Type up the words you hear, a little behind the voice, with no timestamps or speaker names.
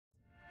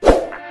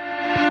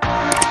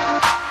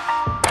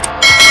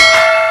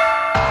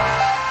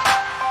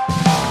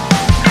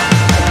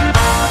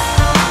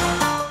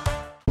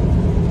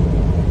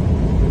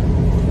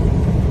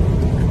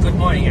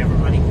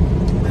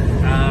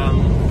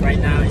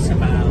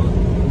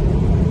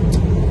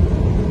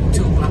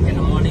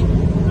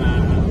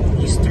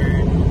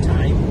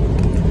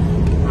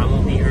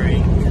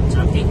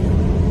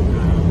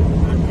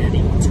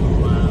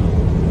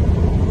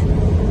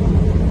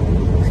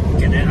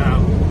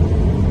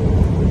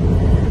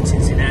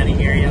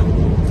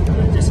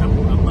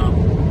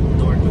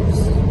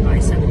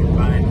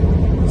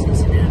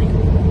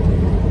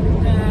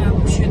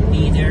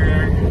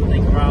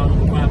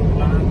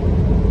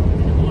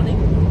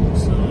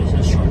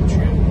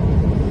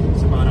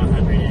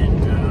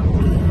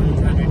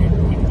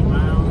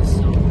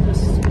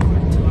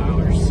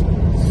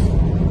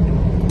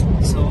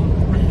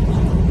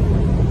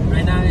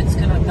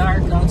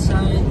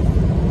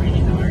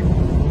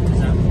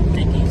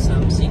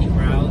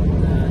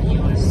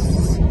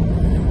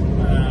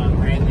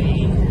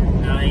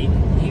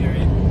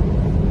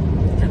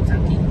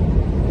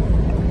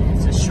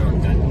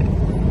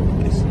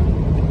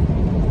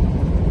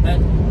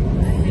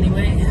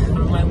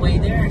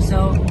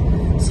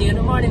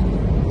the morning.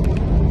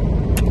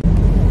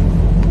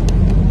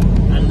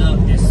 I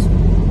love this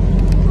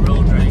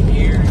road right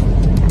here.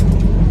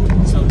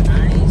 It's so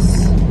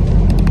nice.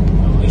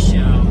 I wish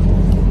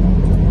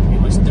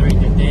it was during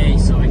the day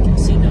so I can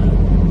see the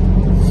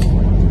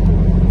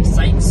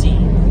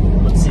sightseeing.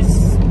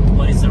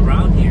 What is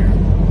around here.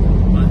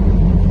 But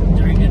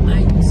during the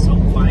night, it's so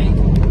quiet.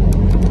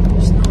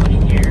 There's nobody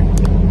here.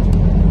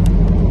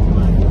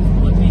 But it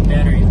would be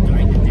better if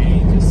during the day,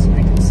 because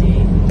I can see,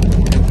 you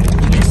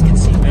guys can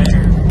see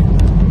better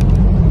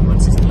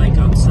what's it like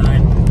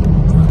outside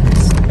on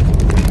this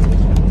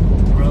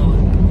road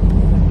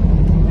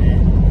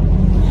and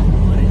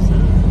what is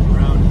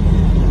around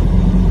here.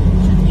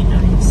 Should be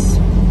nice.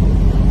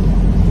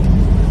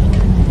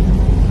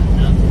 I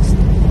love this.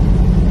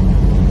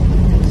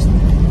 It's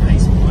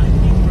nice and quiet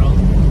big road.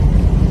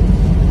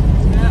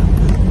 Yeah,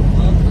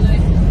 hopefully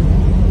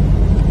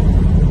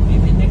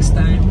maybe next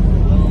time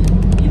we'll,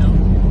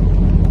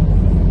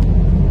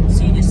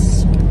 see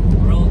this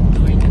road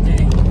during the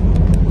day.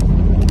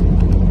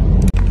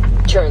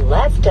 Turn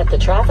left at the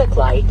traffic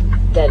light,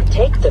 then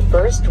take the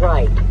first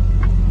right.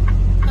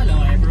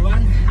 Hello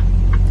everyone.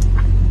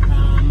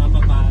 I'm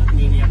about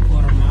maybe a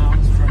quarter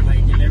mile from my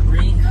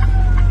delivery.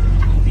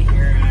 I'll be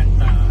here at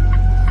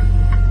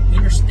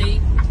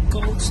Interstate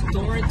Cold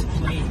Storage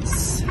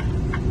Place.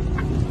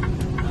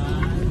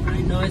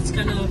 I know it's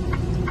kind of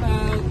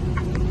about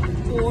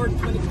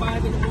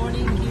 4:25 in the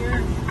morning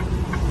here.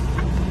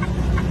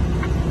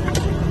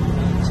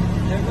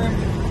 Deliver.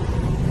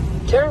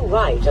 Turn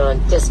right on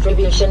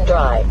Distribution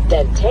Drive,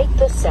 then take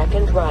the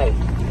second right.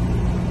 There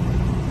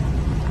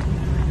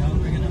we go.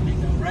 We're gonna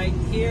make a right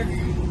here.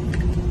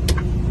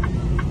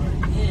 We're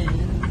in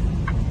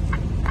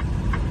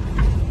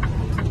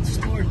Cold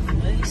Storage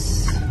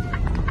Place.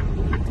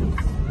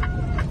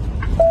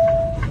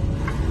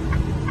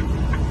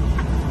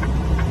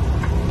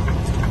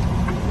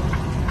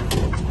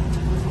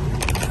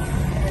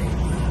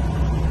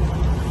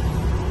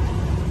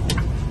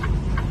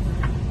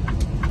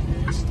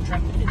 There's the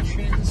traffic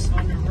entrance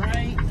on the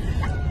right.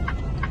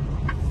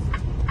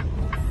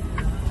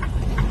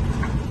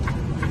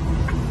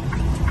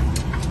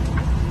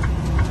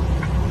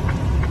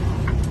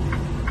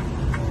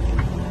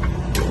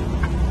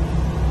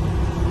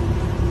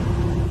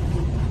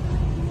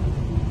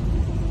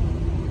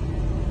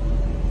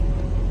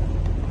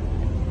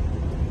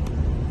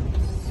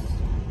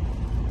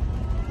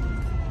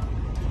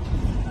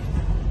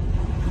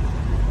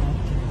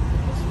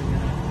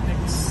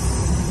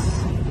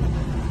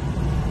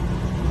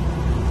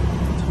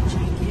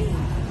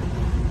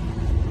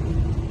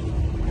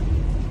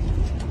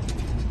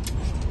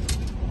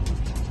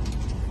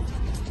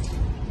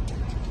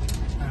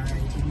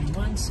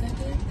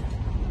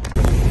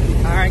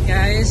 Alright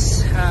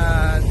guys,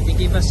 they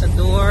give us a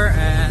door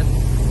at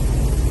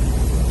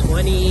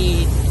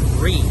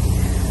 23.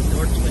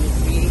 Door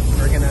 23.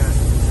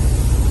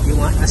 You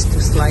want us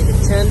to slide the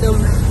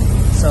tandem.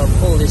 So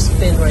pull this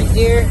pin right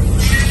here. And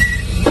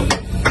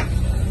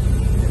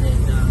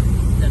then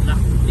the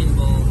lock pin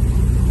will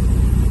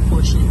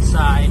push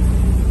inside.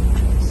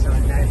 So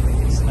that we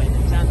can slide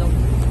the tandem.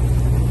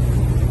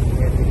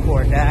 And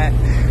before that,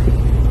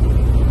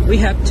 we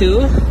have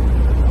to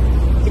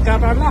pick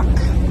up our lock.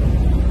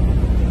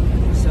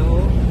 So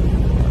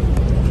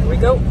here we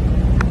go.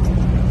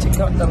 Take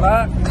out the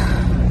lock.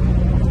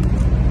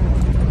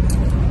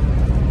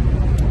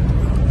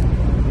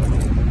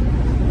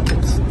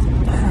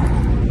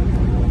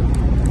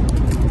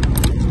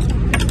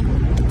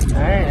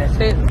 Alright, that's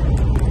it.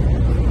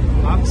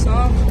 Lock's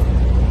off.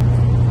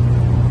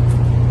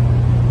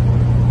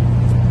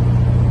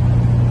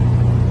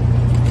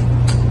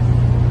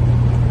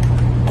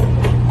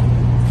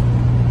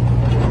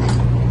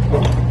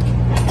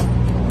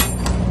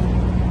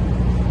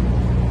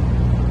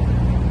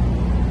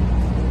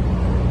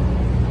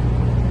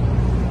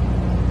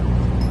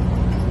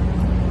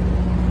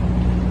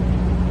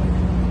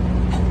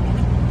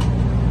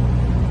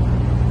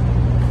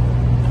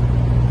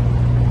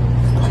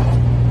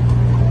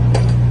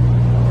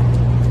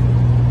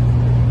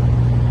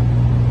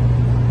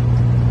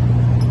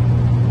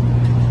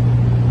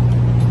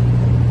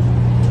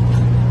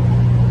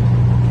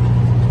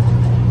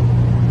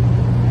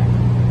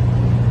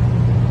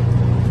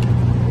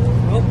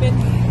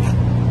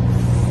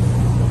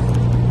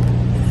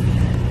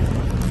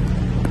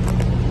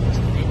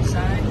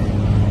 Inside.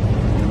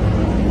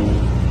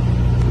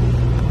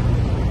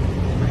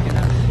 We're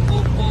gonna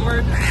move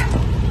forward.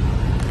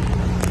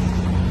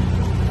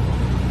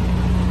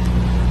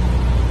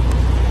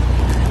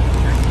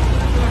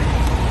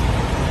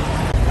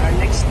 Our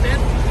next step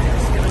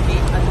is gonna be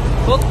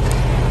unhook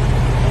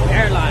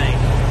airline.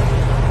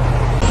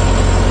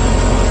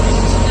 This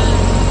is the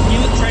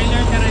new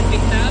trailer that I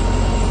picked up.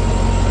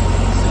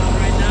 So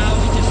right now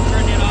we just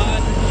turn it on,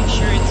 make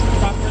sure it's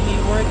properly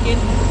working,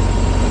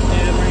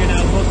 and we're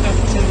gonna hook up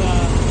to the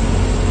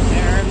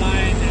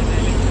airline, and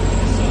then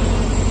so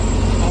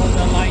all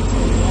the lights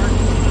will work.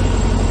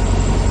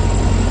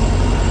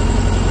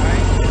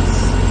 Alright, let's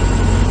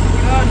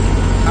get on.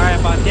 Alright,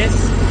 about this.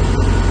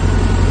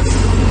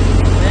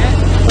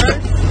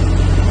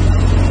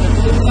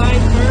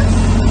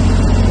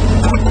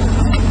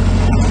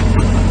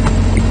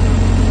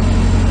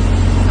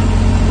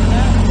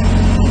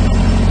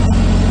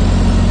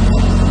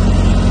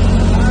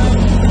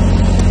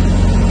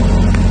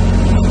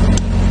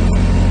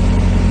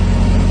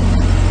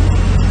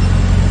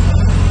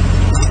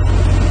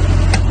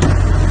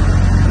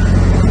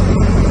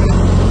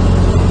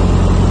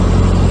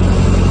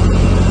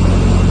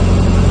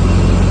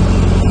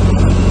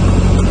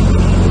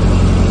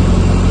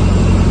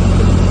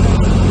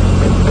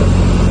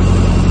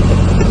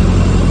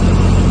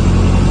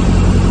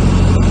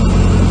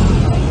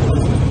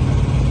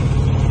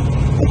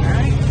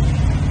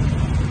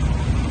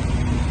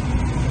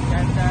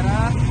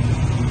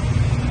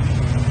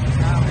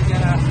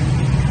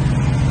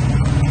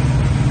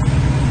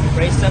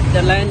 fix up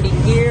the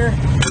landing gear.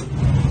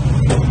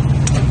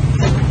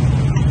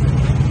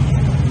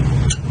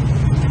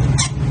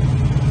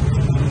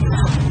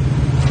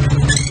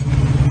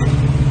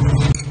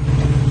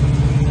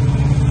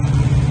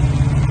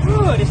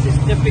 Oh, this is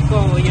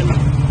typical, you know,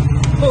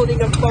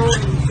 holding a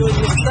phone and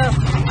doing this stuff.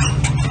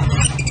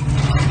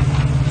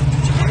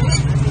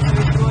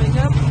 It's going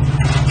up.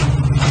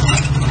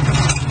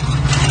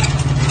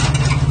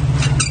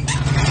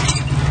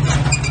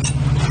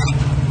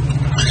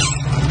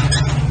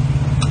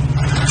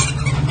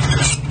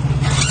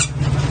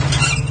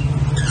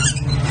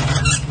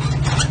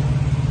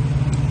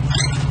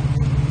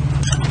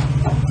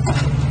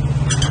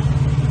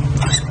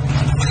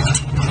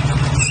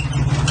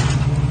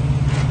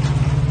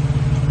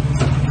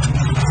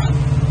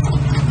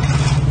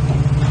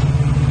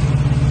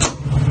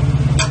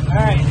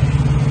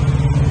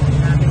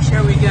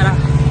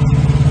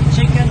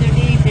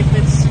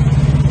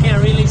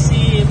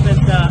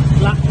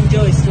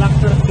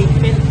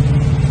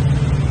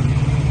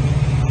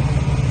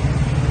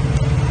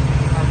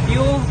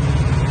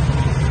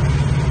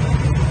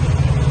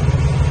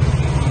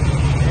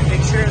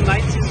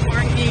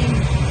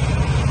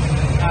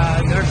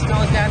 There's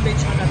no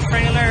damage on the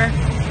trailer,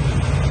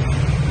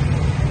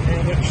 and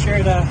make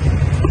sure the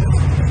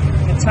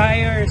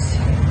tires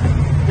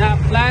not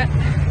flat,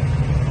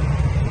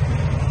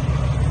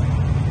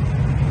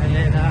 and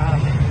then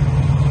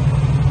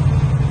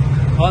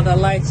all the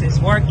lights is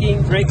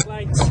working, brake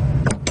lights.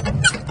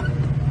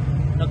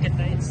 Look at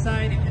the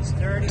inside if it's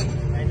dirty.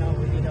 I know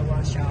we need a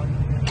wash out.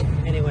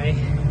 Anyway,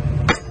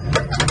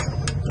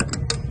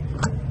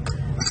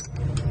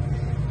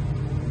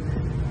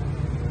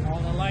 all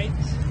the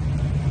lights.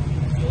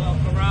 You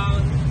walk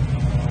around.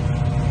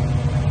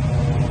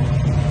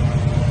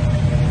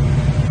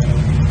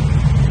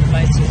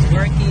 Lights is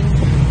working.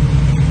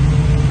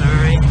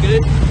 Alright,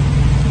 good.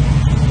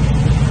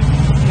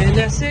 And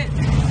that's it.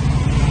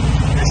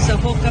 That's the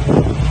hookup.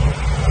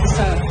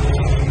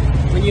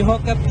 When you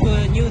hook up to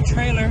a new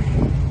trailer.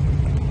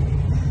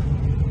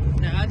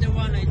 The other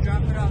one, I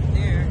drop it off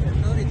there, the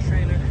loaded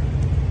trailer.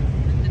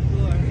 At the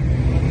door.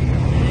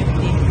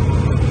 Empty.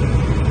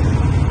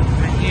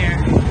 Right here.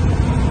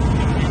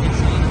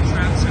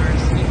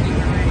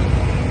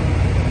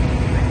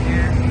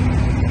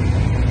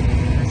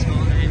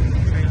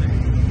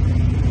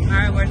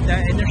 The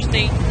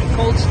interstate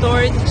cold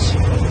storage.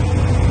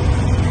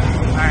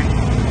 Alright.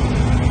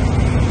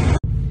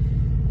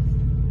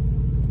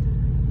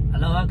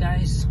 Aloha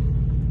guys.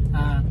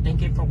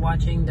 Thank you for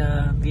watching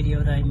the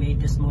video that I made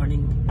this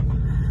morning.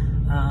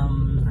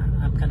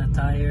 I'm kinda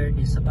tired.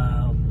 It's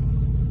about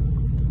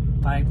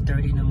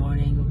 5:30 in the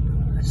morning.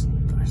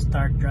 I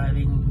start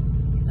driving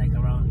like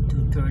around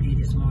 2:30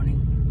 this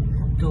morning.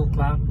 2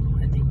 o'clock,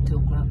 I think 2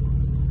 o'clock.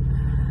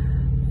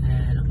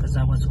 And because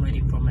I was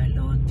waiting for my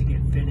load to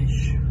get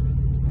finished.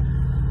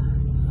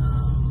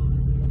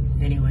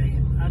 Anyway,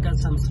 I got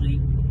some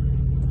sleep,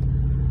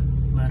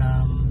 but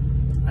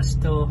I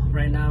still,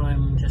 right now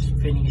I'm just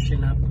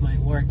finishing up my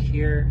work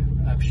here.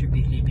 I should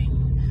be leaving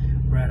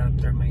right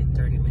after my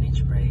 30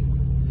 minutes break,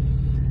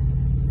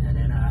 and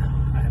then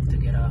I have to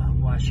get a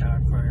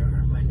washout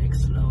for my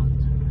next load,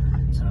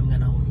 so I'm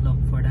gonna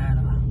look for that.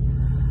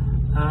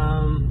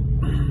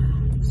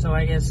 So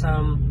I guess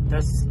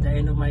that's the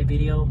end of my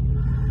video.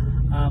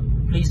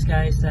 Please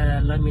guys,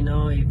 let me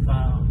know if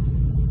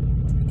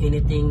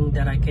anything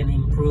that I can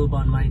improve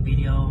on my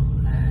video,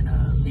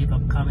 and leave a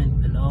comment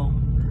below,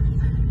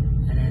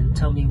 and then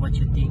tell me what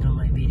you think of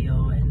my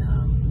video, and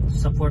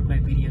support my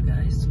video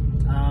guys.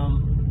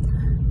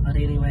 But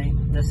anyway,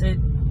 that's it.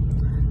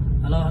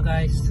 Aloha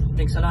guys,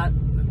 thanks a lot,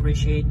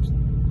 appreciate,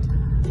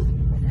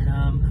 and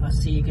I'll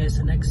see you guys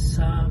in the next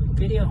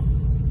video.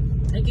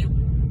 Thank you.